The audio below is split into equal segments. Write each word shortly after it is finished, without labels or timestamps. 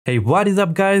Hey, what is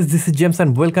up guys, this is James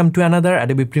and welcome to another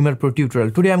Adobe Premiere Pro tutorial.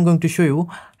 Today I'm going to show you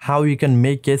how you can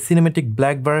make a cinematic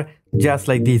black bar just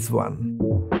like this one.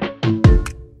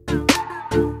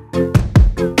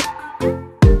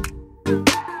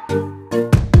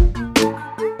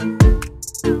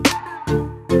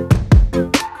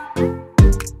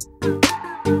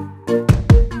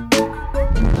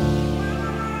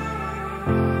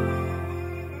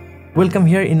 Welcome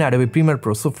here in Adobe Premiere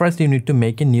Pro. So first you need to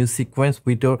make a new sequence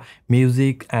with your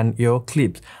music and your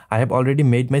clips. I have already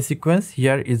made my sequence.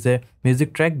 Here is a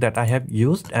music track that I have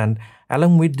used, and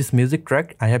along with this music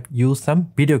track I have used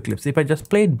some video clips. If I just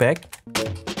play it back,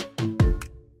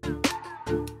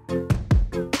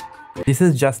 this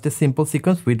is just a simple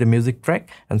sequence with the music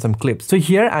track and some clips. So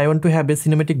here I want to have a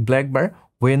cinematic black bar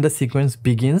when the sequence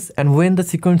begins, and when the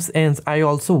sequence ends I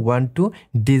also want to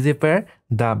disappear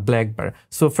the black bar.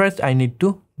 So first I need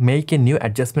to make a new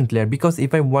adjustment layer, because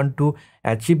if I want to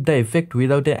achieve the effect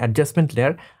without an adjustment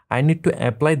layer, I need to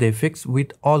apply the effects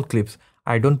with all clips.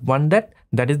 I don't want that.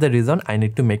 That is the reason I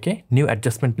need to make a new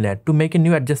adjustment layer. To make a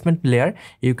new adjustment layer,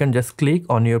 you can just click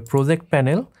on your project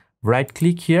panel, right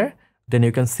click here, then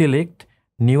you can select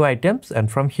new items,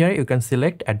 and from here you can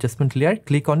select adjustment layer,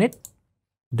 click on it,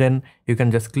 then you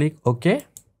can just click OK.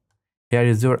 Here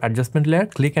is your adjustment layer.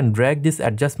 Click and drag this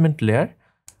adjustment layer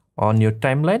on your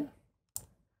timeline,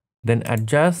 then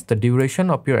adjust the duration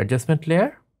of your adjustment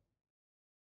layer.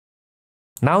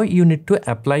 Now you need to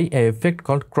apply an effect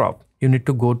called crop. You need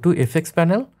to go to effects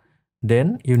panel,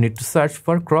 then you need to search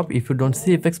for crop. If you don't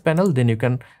see effects panel, then you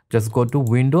can just go to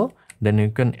window, then you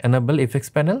can enable effects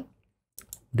panel,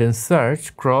 then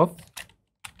search crop.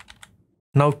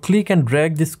 Now click and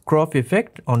drag this crop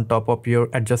effect on top of your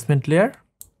adjustment layer,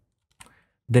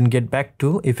 then get back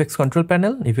to effects control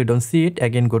panel. If you don't see it,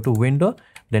 again go to window,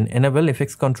 then enable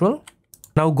effects control.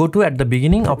 Now go to at the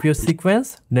beginning of your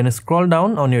sequence, then scroll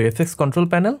down on your effects control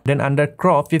panel, then under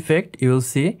crop effect you will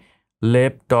see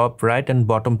left, top, right and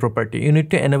bottom property. You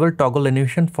need to enable toggle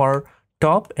animation for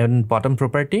top and bottom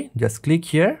property. Just click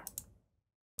here,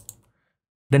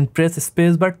 then press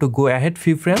spacebar to go ahead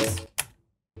few frames.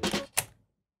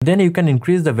 Then you can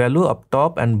increase the value of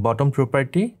top and bottom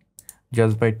property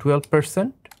just by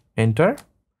 12%. Enter.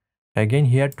 Again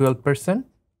here 12%.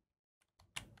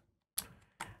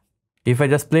 If I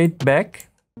just play it back,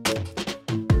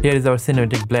 here is our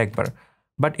cinematic black bar.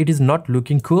 But it is not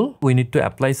looking cool. We need to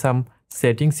apply some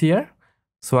settings here.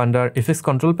 So under effects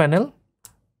control panel,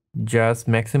 just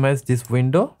maximize this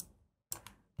window.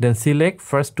 Then select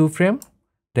first two frames.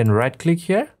 Then right click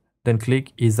here. Then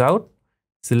click ease out.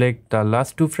 Select the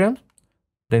last two frames,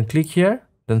 then click here,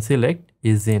 then select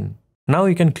ease in. Now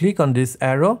you can click on this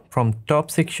arrow from top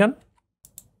section,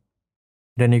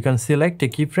 then you can select a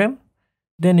keyframe,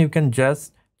 then you can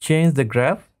just change the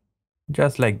graph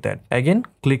just like that. Again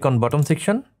click on bottom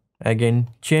section, again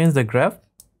change the graph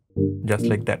just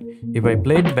like that. If I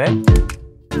play it back,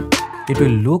 it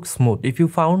will look smooth. If you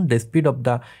found the speed of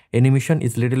the animation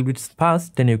is little bit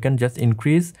fast, then you can just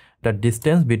increase the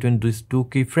distance between these two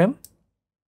keyframes.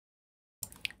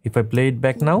 If I play it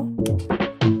back now,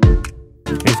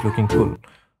 it's looking cool.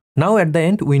 Now at the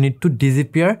end, we need to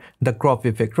disappear the crop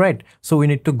effect, right? So we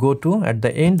need to go to at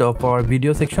the end of our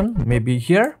video section, maybe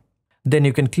here. Then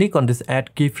you can click on this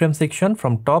add keyframe section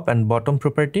from top and bottom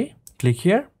property. Click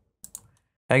here.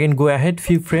 Again, go ahead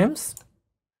few frames.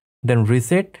 Then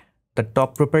reset the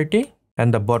top property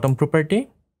and the bottom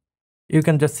property. You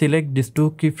can just select these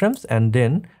two keyframes and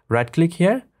then right click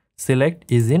here,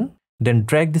 select ease in. Then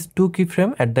drag this two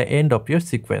keyframe at the end of your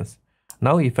sequence.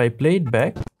 Now if I play it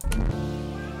back,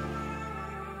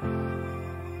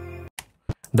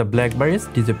 the black bar is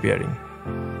disappearing.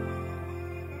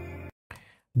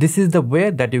 This is the way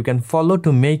that you can follow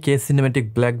to make a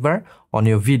cinematic black bar on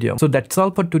your video. So that's all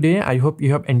for today. I hope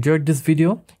you have enjoyed this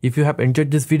video. If you have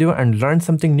enjoyed this video and learned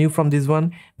something new from this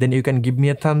one, then you can give me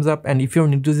a thumbs up. And if you're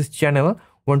new to this channel,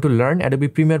 want to learn Adobe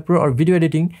Premiere Pro or video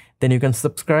editing, then you can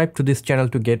subscribe to this channel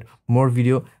to get more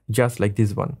video just like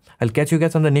this one. I'll catch you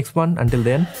guys on the next one. Until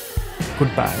then,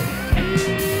 goodbye.